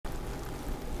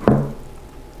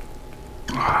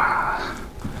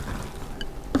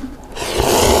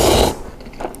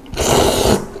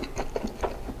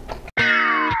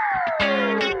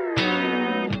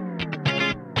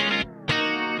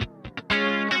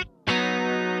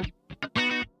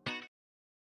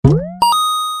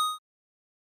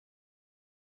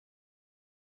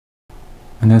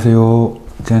안녕하세요,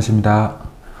 지한씨입니다.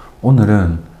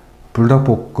 오늘은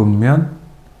불닭볶음면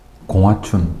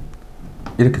공화춘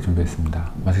이렇게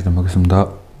준비했습니다. 맛있게 좀 먹겠습니다.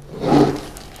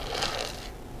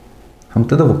 한번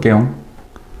뜯어볼게요.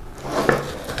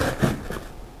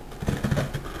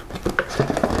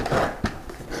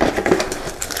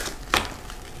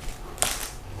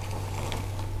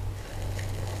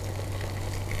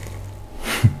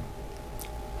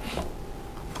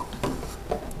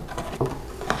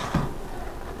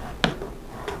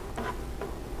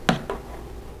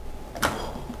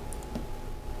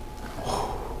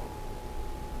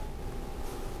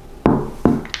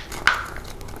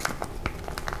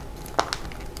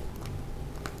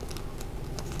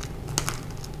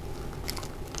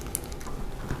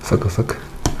 섞어.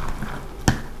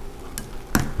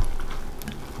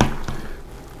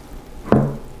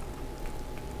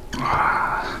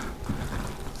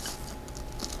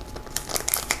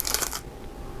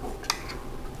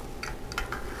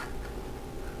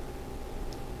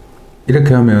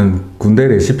 이렇게 하면 군대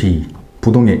레시피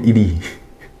부동의 1위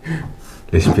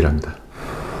레시피랍니다.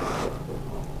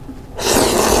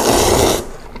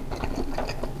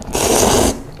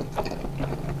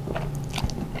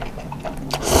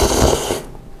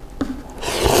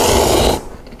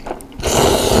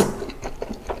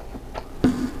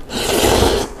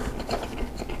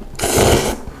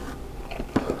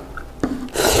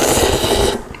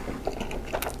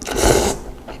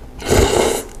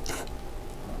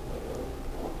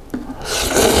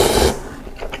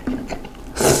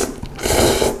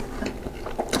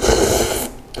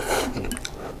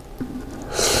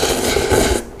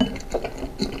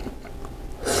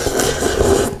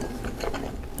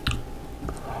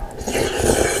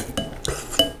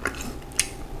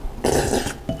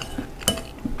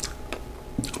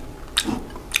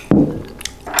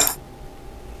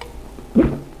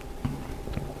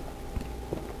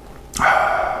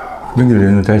 명절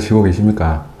연휴 잘 쉬고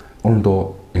계십니까?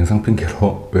 오늘도 영상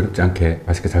핑계로 외롭지 않게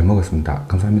맛있게 잘 먹었습니다.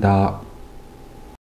 감사합니다.